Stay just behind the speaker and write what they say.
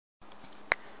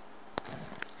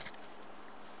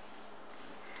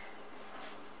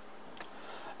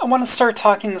I want to start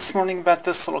talking this morning about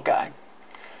this little guy.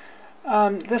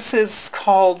 This is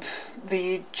called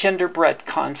the Genderbread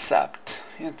concept.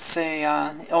 It's a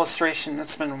illustration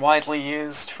that's been widely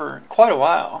used for quite a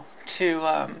while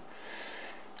to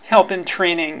help in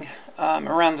training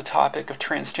around the topic of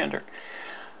transgender.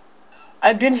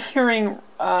 I've been hearing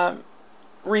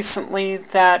recently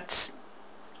that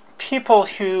people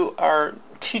who are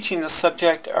teaching the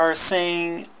subject are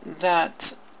saying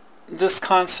that this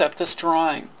concept, this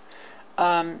drawing,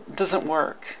 doesn't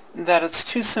work. That it's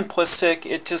too simplistic.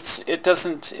 It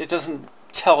doesn't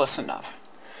tell us enough.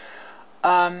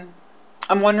 I'm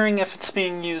wondering if it's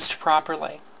being used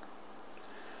properly.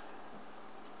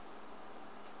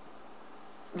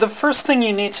 The first thing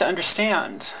you need to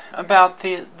understand about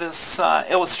this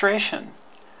illustration,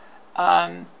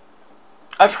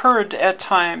 I've heard at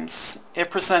times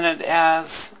it presented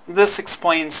as this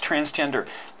explains transgender.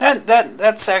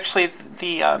 That's actually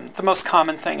the most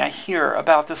common thing I hear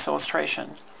about this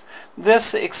illustration.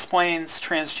 This explains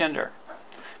transgender,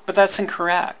 but that's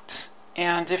incorrect.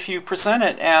 And if you present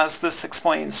it as this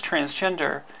explains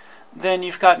transgender, then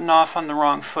you've gotten off on the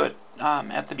wrong foot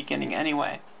at the beginning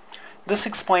anyway. This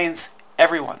explains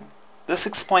everyone. This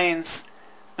explains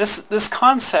this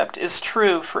concept is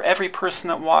true for every person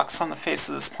that walks on the face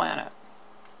of this planet.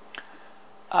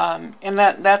 And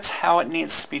that's how it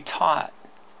needs to be taught.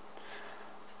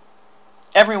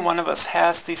 Every one of us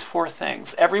has these four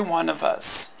things. Every one of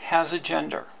us has a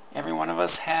gender. Every one of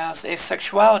us has a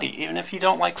sexuality, even if you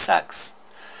don't like sex.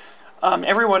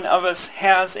 Every one of us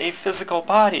has a physical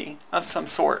body of some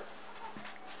sort,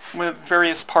 with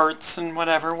various parts and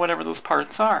whatever those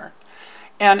parts are.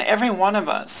 And every one of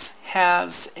us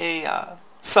has a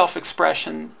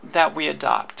self-expression that we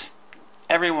adopt.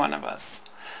 Every one of us.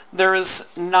 There is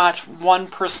not one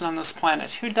person on this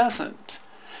planet who doesn't.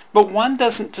 But one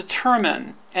doesn't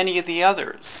determine any of the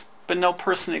others. But no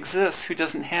person exists who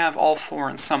doesn't have all four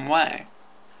in some way.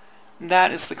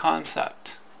 That is the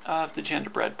concept of the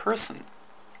genderbread person.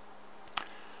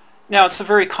 Now, it's a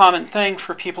very common thing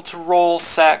for people to roll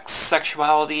sex,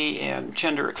 sexuality, and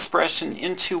gender expression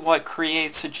into what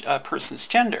creates a person's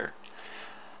gender.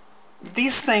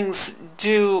 These things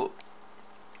do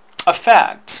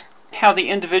affect how the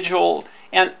individual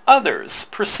and others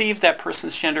perceive that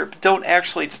person's gender, but don't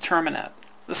actually determine it.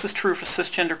 This is true for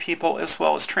cisgender people as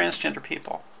well as transgender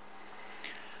people.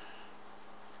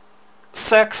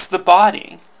 Sex, the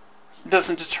body,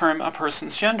 doesn't determine a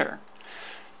person's gender.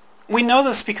 We know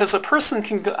this because a person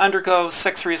can undergo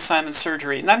sex reassignment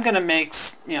surgery, and I'm going to make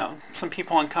some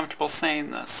people uncomfortable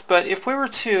saying this, but if we were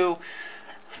to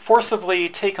forcibly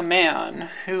take a man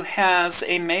who has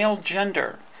a male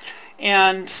gender,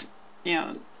 and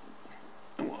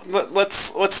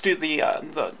let's do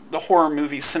the horror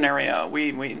movie scenario.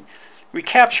 We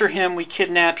capture him, we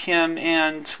kidnap him,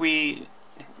 and we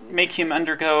make him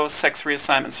undergo sex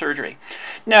reassignment surgery.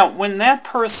 Now, when that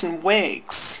person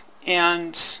wakes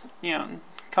and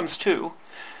comes to,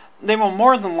 they will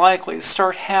more than likely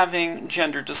start having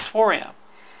gender dysphoria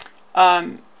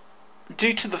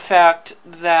due to the fact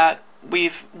that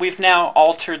we've now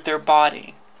altered their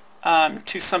body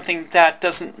to something that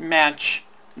doesn't match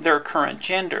their current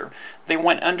gender. They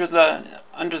went under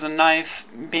the knife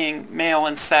being male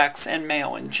in sex and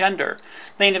male in gender.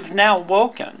 They have now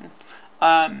woken,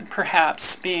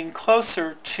 perhaps being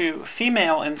closer to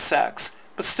female in sex,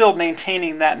 but still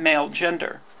maintaining that male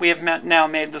gender. We have now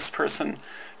made this person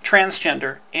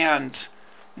transgender, and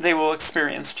they will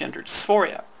experience gender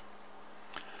dysphoria.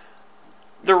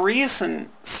 The reason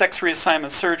sex reassignment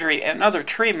surgery and other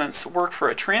treatments work for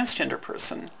a transgender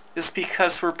person is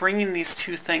because we're bringing these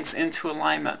two things into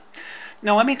alignment.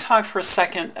 Now let me talk for a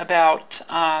second about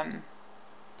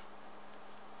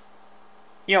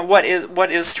what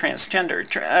is transgender.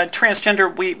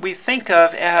 Transgender we think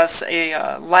of as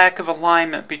a lack of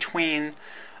alignment between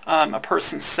a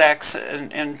person's sex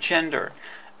and gender.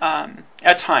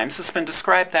 At times it's been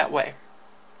described that way.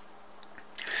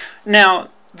 Now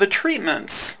the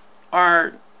treatments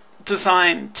are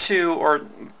designed to, or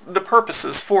the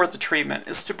purposes for the treatment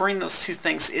is to bring those two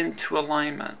things into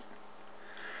alignment.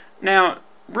 Now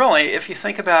really, if you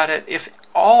think about it, if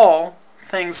all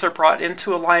things are brought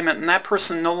into alignment and that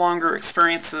person no longer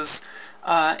experiences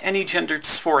any gender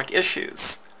dysphoric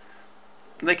issues,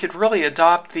 they could really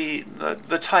adopt the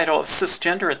title of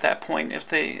cisgender at that point if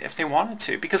they wanted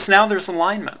to, because now there's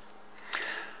alignment.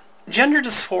 Gender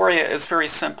dysphoria is very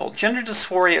simple. Gender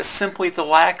dysphoria is simply the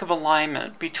lack of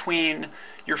alignment between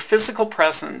your physical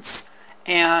presence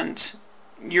and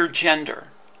your gender.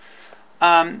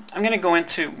 I'm going to go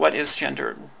into what is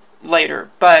gender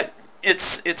later, but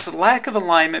it's a lack of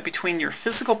alignment between your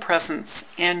physical presence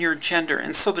and your gender.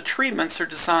 And so the treatments are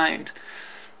designed,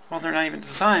 well, they're not even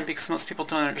designed because most people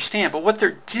don't understand, but what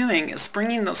they're doing is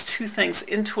bringing those two things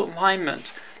into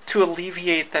alignment to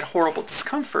alleviate that horrible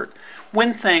discomfort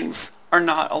when things are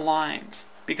not aligned,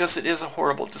 because it is a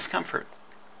horrible discomfort.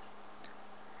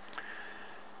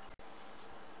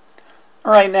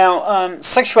 All right, now,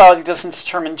 sexuality doesn't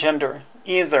determine gender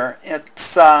either.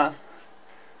 It's, but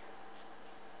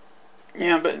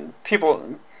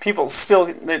people still,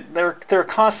 they're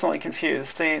constantly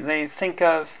confused. They think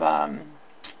of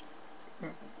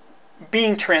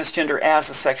being transgender as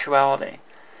a sexuality.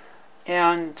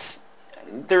 And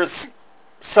there's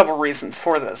several reasons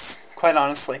for this, quite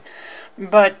honestly.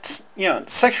 But,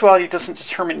 sexuality doesn't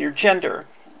determine your gender,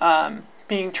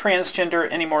 being transgender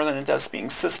any more than it does being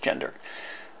cisgender.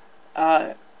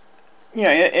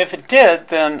 If it did,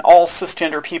 then all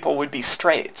cisgender people would be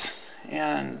straight,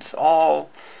 and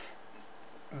all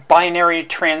binary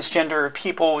transgender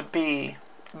people would be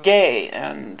gay,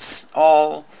 and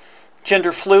all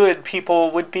gender fluid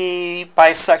people would be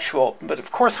bisexual. But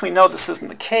of course we know this isn't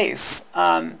the case.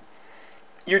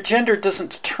 Your gender doesn't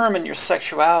determine your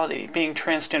sexuality, being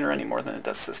transgender, any more than it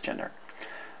does cisgender.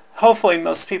 Hopefully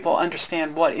most people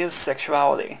understand what is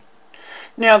sexuality.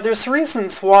 Now, there's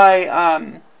reasons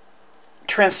why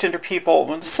transgender people,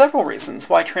 well, several reasons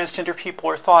why transgender people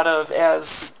are thought of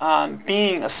as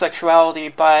being a sexuality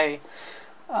by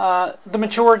the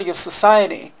majority of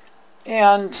society.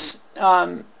 And,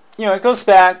 it goes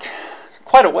back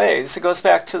quite a ways. It goes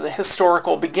back to the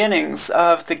historical beginnings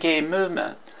of the gay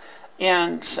movement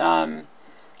and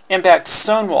back to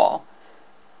Stonewall.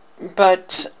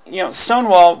 But,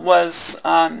 Stonewall was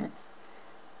a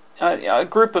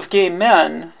group of gay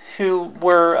men who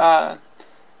were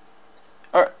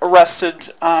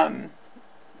arrested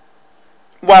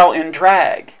while in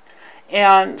drag.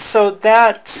 And so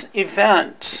that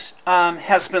event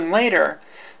has been later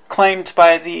claimed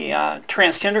by the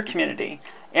transgender community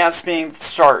as being the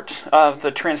start of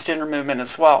the transgender movement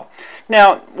as well.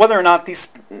 Now, whether or not these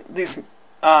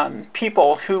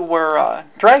people who were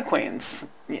drag queens,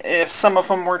 if some of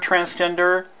them were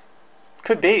transgender,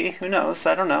 could be, who knows,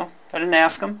 I don't know, I didn't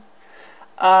ask them.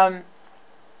 But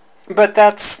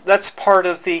that's part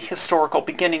of the historical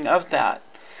beginning of that.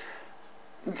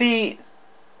 The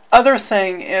other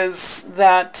thing is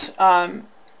that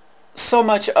so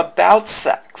much about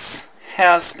sex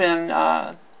has been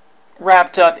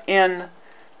wrapped up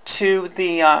into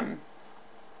the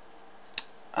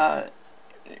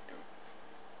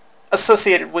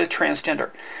associated with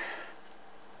transgender.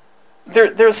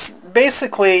 There's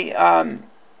basically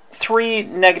three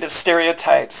negative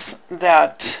stereotypes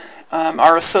that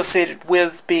are associated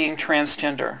with being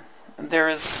transgender. There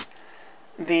is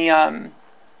the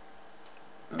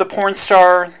porn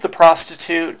star, the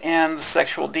prostitute, and the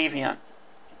sexual deviant.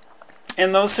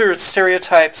 And those are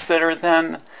stereotypes that are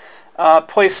then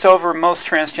placed over most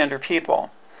transgender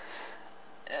people.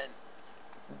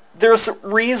 There's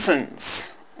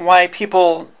reasons why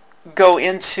people go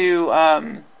into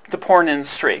the porn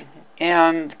industry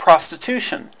and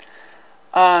prostitution.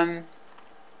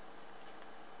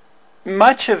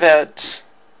 Much of it,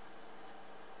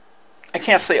 I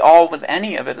can't say all with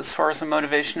any of it as far as the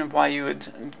motivation of why you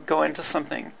would go into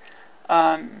something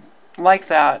like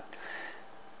that.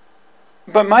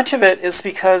 But much of it is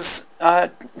because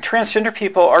transgender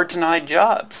people are denied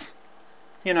jobs.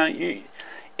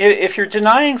 If you're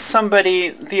denying somebody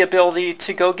the ability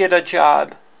to go get a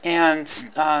job and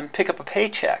pick up a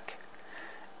paycheck,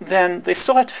 then they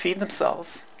still have to feed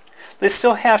themselves. They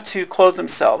still have to clothe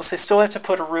themselves. They still have to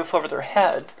put a roof over their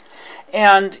head.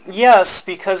 And yes,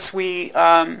 because we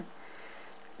don't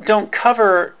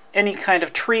cover any kind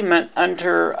of treatment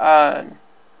under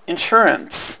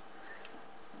insurance,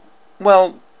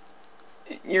 well,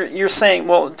 you're saying,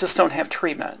 well, just don't have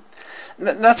treatment.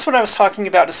 That's what I was talking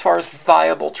about as far as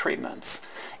viable treatments.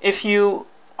 If you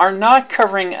are not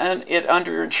covering it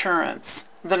under insurance,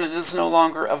 then it is no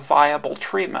longer a viable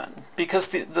treatment because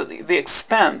the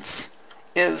expense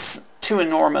is too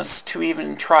enormous to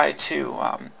even try to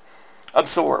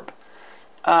absorb.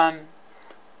 For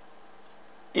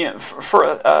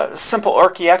a simple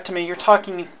orchiectomy, you're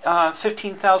talking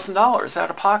 $15,000 out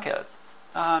of pocket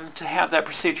to have that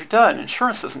procedure done.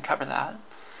 Insurance doesn't cover that.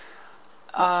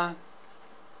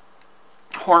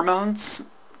 Hormones,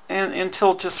 and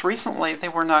until just recently, they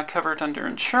were not covered under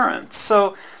insurance.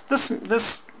 So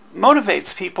this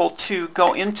motivates people to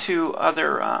go into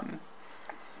other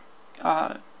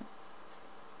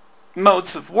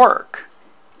modes of work.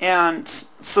 And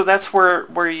so that's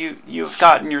where you've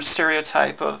gotten your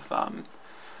stereotype of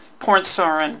porn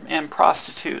star and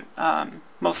prostitute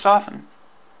most often.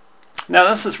 Now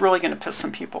this is really going to piss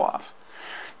some people off,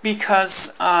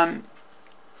 because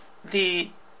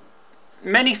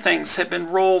many things have been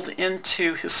rolled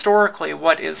into historically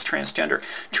what is transgender.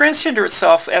 Transgender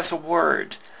itself as a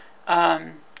word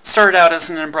started out as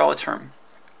an umbrella term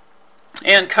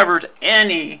and covered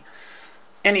any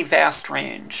vast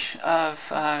range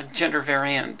of gender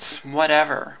variant,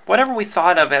 whatever we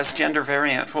thought of as gender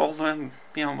variant. Well, then,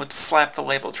 would slap the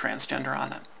label transgender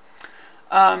on it,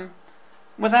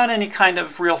 without any kind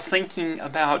of real thinking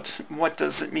about what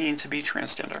does it mean to be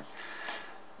transgender.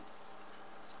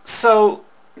 So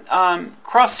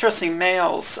cross-dressing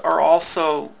males are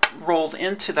also rolled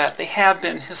into that. They have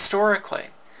been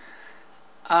historically.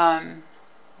 You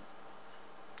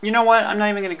know what? I'm not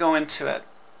even going to go into it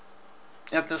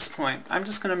at this point. I'm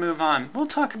just going to move on. We'll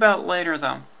talk about it later,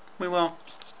 though. We will.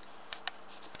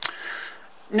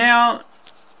 Now,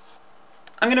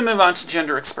 I'm going to move on to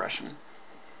gender expression.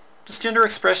 Does gender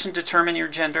expression determine your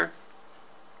gender?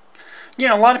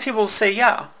 A lot of people will say,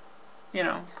 yeah.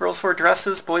 Girls wear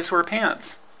dresses, boys wear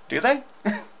pants. Do they?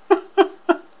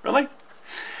 Really?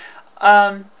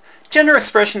 Gender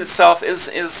expression itself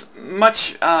is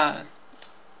much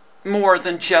more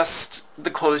than just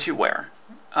the clothes you wear.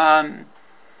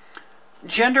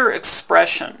 Gender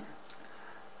expression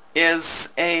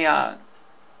is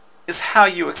how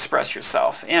you express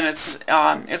yourself, and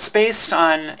it's based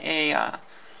on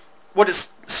what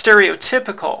is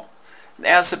stereotypical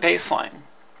as a baseline.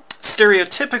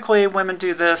 Stereotypically, women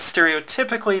do this,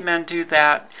 stereotypically, men do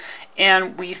that,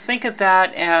 and we think of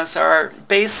that as our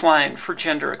baseline for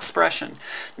gender expression.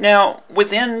 Now,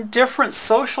 within different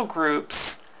social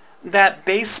groups, that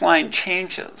baseline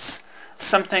changes.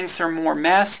 Some things are more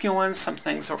masculine, some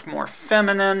things are more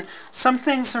feminine, some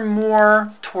things are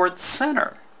more toward the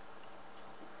center.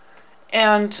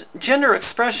 And gender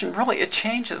expression, really, it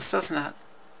changes, doesn't it?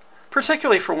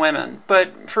 Particularly for women,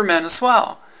 but for men as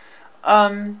well.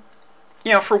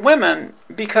 For women,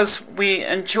 because we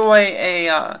enjoy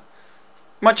a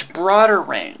much broader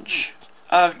range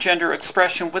of gender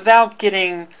expression without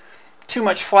getting too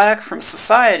much flack from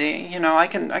society. I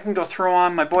can go throw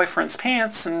on my boyfriend's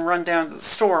pants and run down to the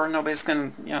store, and nobody's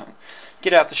going to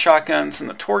get out the shotguns and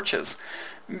the torches.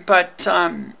 But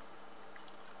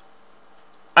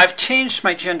I've changed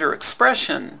my gender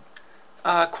expression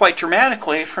quite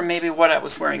dramatically from maybe what I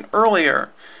was wearing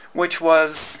earlier, which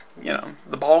was,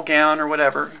 the ball gown or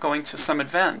whatever, going to some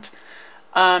event.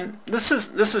 This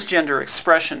is gender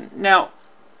expression. Now,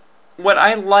 what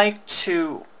I like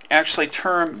to actually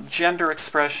term gender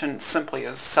expression simply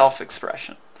as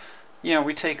self-expression.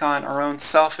 We take on our own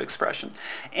self-expression.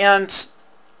 And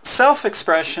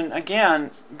self-expression,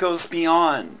 again, goes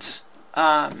beyond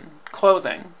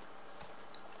clothing.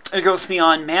 It goes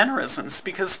beyond mannerisms,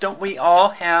 because don't we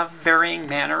all have varying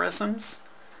mannerisms?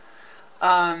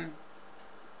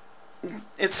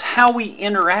 It's how we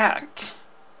interact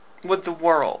with the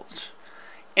world.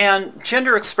 And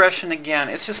gender expression, again,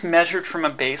 it's just measured from a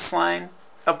baseline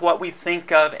of what we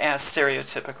think of as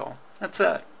stereotypical. That's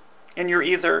it. And you're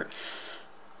either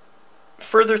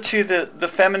further to the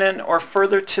feminine or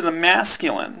further to the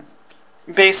masculine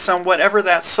based on whatever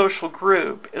that social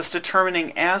group is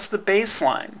determining as the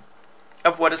baseline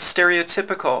of what is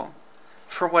stereotypical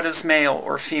for what is male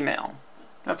or female.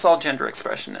 That's all gender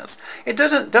expression is. It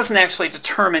doesn't actually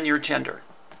determine your gender.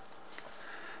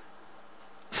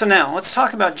 So now, let's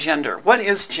talk about gender. What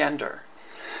is gender?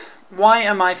 Why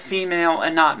am I female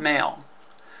and not male?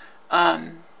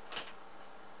 As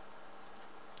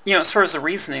far as the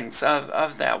reasonings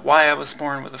of that, why I was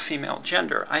born with a female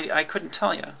gender, I couldn't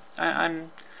tell you.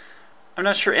 I'm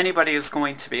not sure anybody is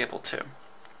going to be able to.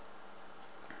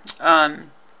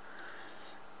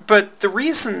 But the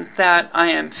reason that I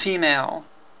am female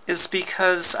is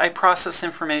because I process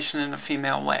information in a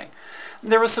female way.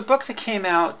 There was a book that came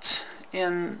out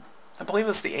in, I believe it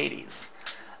was the 80s,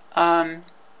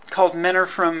 called Men Are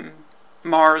From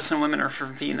Mars and Women Are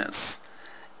From Venus.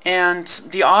 And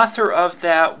the author of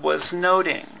that was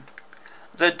noting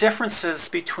the differences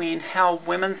between how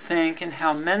women think and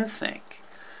how men think.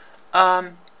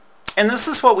 And this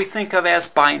is what we think of as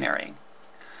binary.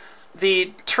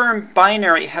 The term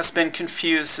binary has been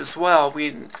confused as well.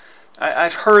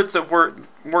 I've heard the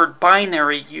word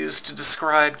binary used to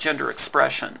describe gender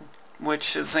expression,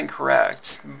 which is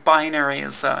incorrect. Binary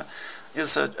is a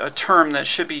term that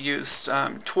should be used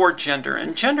toward gender,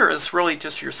 and gender is really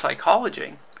just your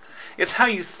psychology. It's how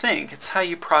you think. It's how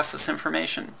you process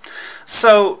information.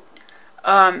 So,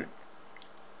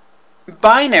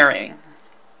 binary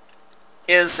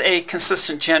is a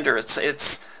consistent gender.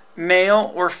 It's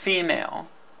male or female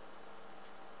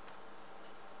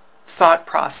thought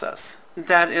process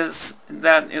that is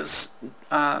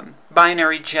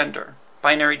binary gender.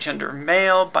 Binary gender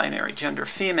male, binary gender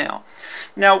female.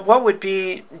 Now, what would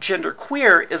be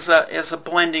genderqueer is a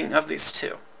blending of these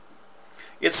two.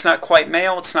 It's not quite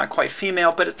male, it's not quite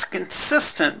female, but it's a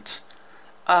consistent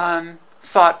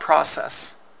thought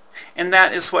process. And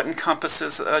that is what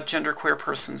encompasses a genderqueer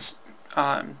person's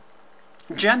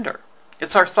gender.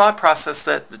 It's our thought process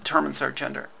that determines our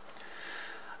gender.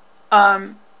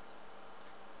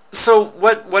 So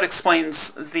what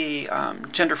explains the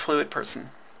gender fluid person?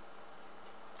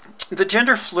 The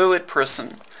gender fluid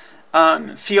person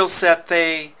feels that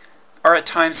they are at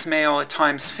times male, at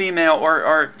times female,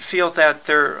 or feel that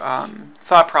their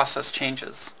thought process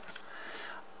changes.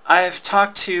 I've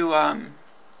talked to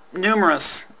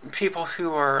numerous people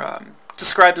who are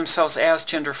describe themselves as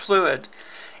gender fluid,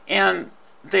 and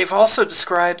they've also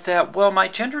described that, well, my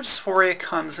gender dysphoria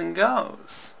comes and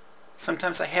goes.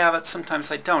 Sometimes I have it,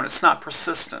 sometimes I don't. It's not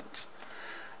persistent.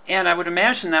 And I would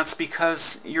imagine that's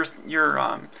because your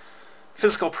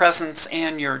physical presence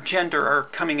and your gender are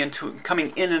coming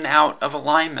in and out of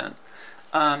alignment,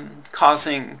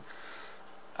 causing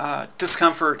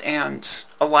discomfort, and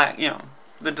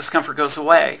the discomfort goes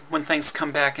away when things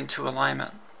come back into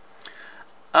alignment.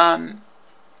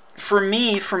 For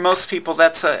me, for most people,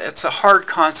 it's a hard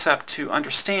concept to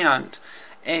understand.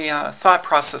 A thought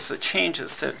process that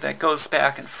changes, that goes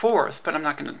back and forth, but I'm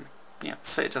not going to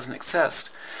say it doesn't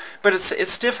exist. But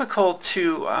it's difficult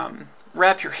to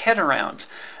wrap your head around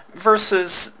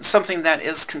versus something that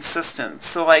is consistent.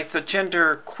 So like the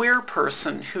gender queer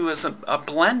person, who is a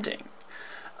blending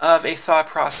of a thought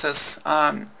process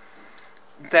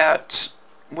that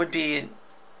would be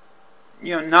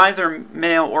neither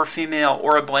male or female,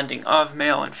 or a blending of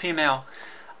male and female.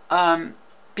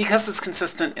 Because it's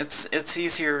consistent, it's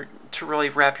easier to really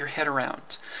wrap your head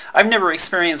around. I've never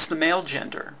experienced the male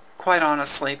gender, quite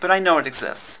honestly, but I know it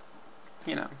exists.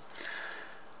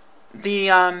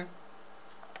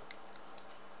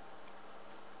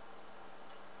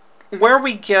 Where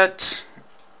we get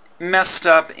messed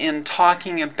up in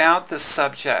talking about this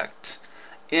subject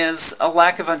is a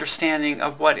lack of understanding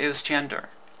of what is gender.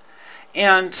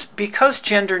 And because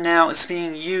gender now is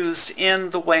being used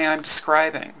in the way I'm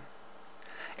describing,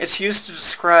 it's used to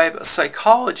describe a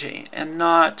psychology and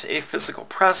not a physical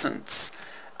presence.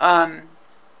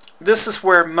 This is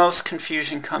where most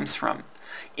confusion comes from,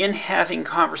 in having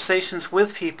conversations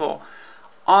with people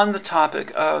on the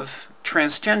topic of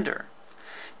transgender.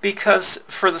 Because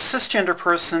for the cisgender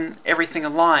person, everything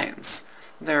aligns.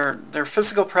 Their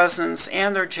physical presence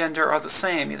and their gender are the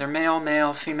same, either male,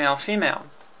 male, female, female.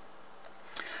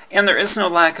 And there is no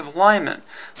lack of alignment.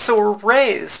 So we're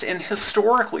raised, and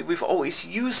historically we've always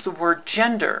used the word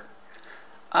gender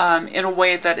in a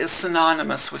way that is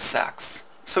synonymous with sex.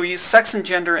 So we use sex and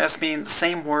gender as being the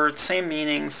same word, same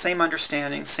meaning, same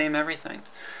understanding, same everything.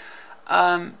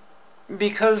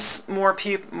 Because more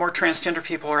transgender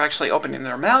people are actually opening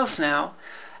their mouths now,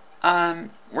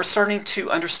 we're starting to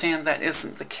understand that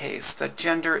isn't the case, that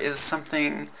gender is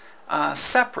something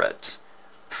separate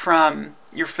from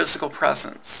your physical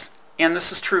presence. And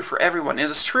this is true for everyone. It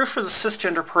is true for the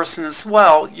cisgender person as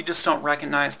well, you just don't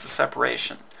recognize the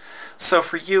separation. So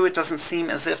for you, it doesn't seem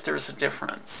as if there's a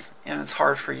difference, and it's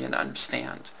hard for you to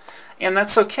understand. And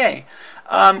that's okay.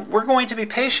 We're going to be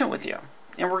patient with you,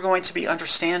 and we're going to be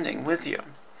understanding with you,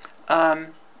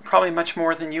 probably much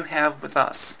more than you have with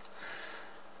us.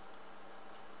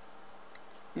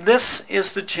 This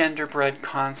is the genderbread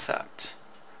concept.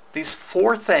 These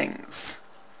four things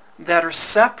that are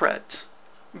separate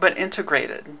but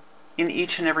integrated in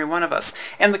each and every one of us.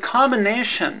 And the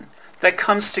combination that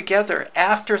comes together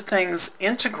after things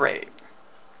integrate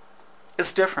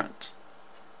is different.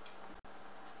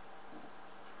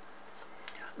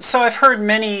 So I've heard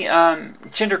many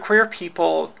genderqueer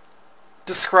people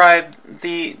describe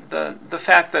the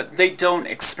fact that they don't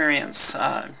experience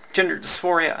gender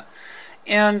dysphoria.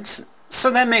 And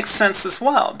so that makes sense as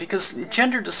well, because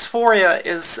gender dysphoria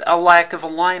is a lack of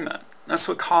alignment. That's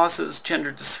what causes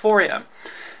gender dysphoria.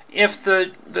 If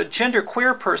the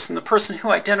genderqueer person, the person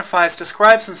who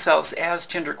describes themselves as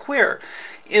genderqueer,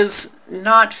 is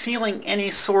not feeling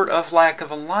any sort of lack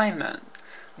of alignment,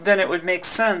 then it would make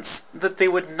sense that they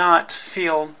would not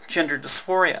feel gender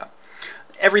dysphoria.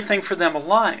 Everything for them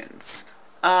aligns.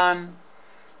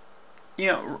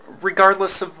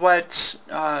 Regardless of what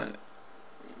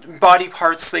body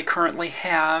parts they currently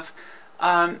have,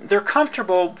 they're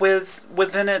comfortable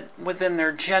within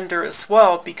their gender as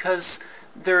well, because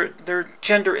their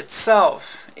gender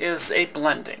itself is a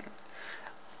blending.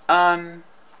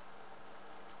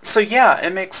 So yeah,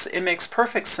 it makes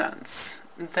perfect sense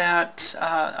that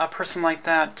a person like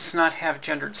that does not have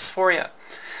gender dysphoria.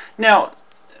 Now,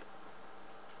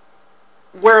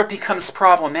 where it becomes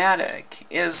problematic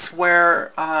is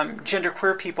where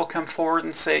genderqueer people come forward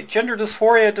and say gender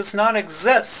dysphoria does not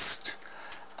exist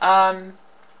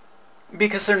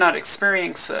because they're not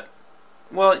experiencing it.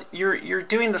 Well, you're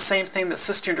doing the same thing that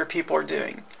cisgender people are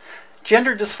doing.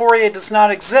 Gender dysphoria does not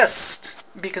exist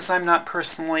because I'm not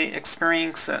personally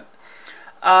experiencing it.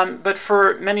 But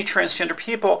for many transgender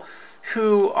people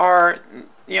who are,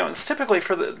 it's typically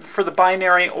for the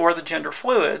binary or the gender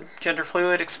fluid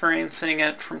experiencing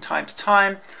it from time to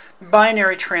time.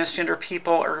 Binary transgender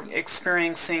people are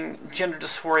experiencing gender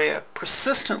dysphoria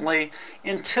persistently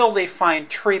until they find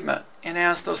treatment. And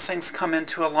as those things come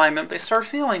into alignment, they start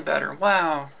feeling better.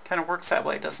 Wow, kind of works that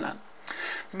way, doesn't it?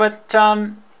 But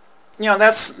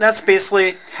that's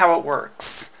basically how it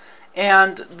works.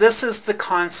 And this is the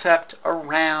concept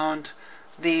around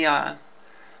the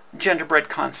genderbread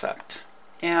concept.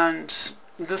 And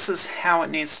this is how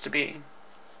it needs to be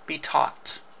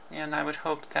taught. And I would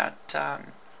hope that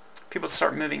people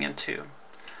start moving into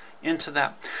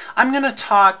that. I'm going to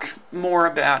talk more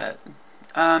about it.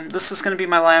 This is going to be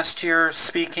my last year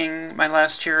speaking, my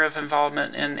last year of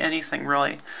involvement in anything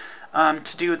really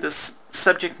to do with this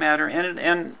subject matter.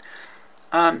 And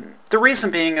the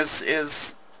reason being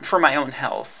is for my own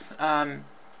health.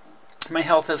 My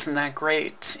health isn't that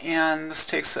great, and this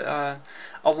takes a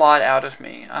lot out of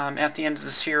me. At the end of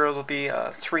this year, it'll be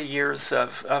 3 years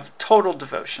of total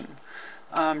devotion,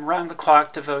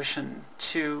 round-the-clock devotion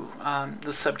to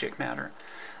the subject matter.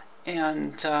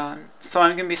 And so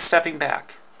I'm going to be stepping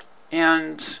back.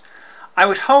 And I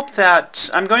would hope that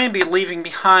I'm going to be leaving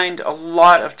behind a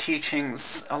lot of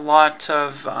teachings, a lot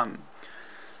of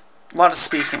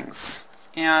speakings,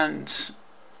 and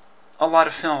a lot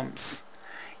of films.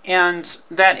 And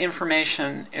that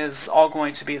information is all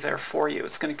going to be there for you.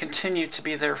 It's going to continue to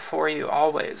be there for you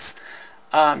always,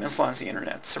 as long as the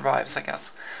internet survives, I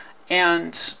guess.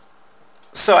 And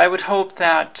so I would hope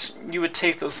that you would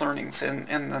take those learnings and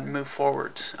then move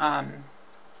forward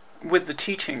with the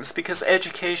teachings, because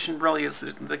education really is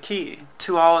the key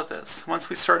to all of this. Once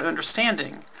we start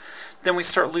understanding, then we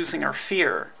start losing our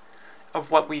fear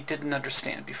of what we didn't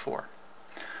understand before.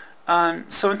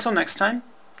 So until next time,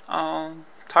 I'll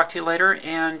talk to you later,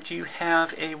 and you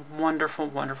have a wonderful,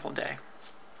 wonderful day.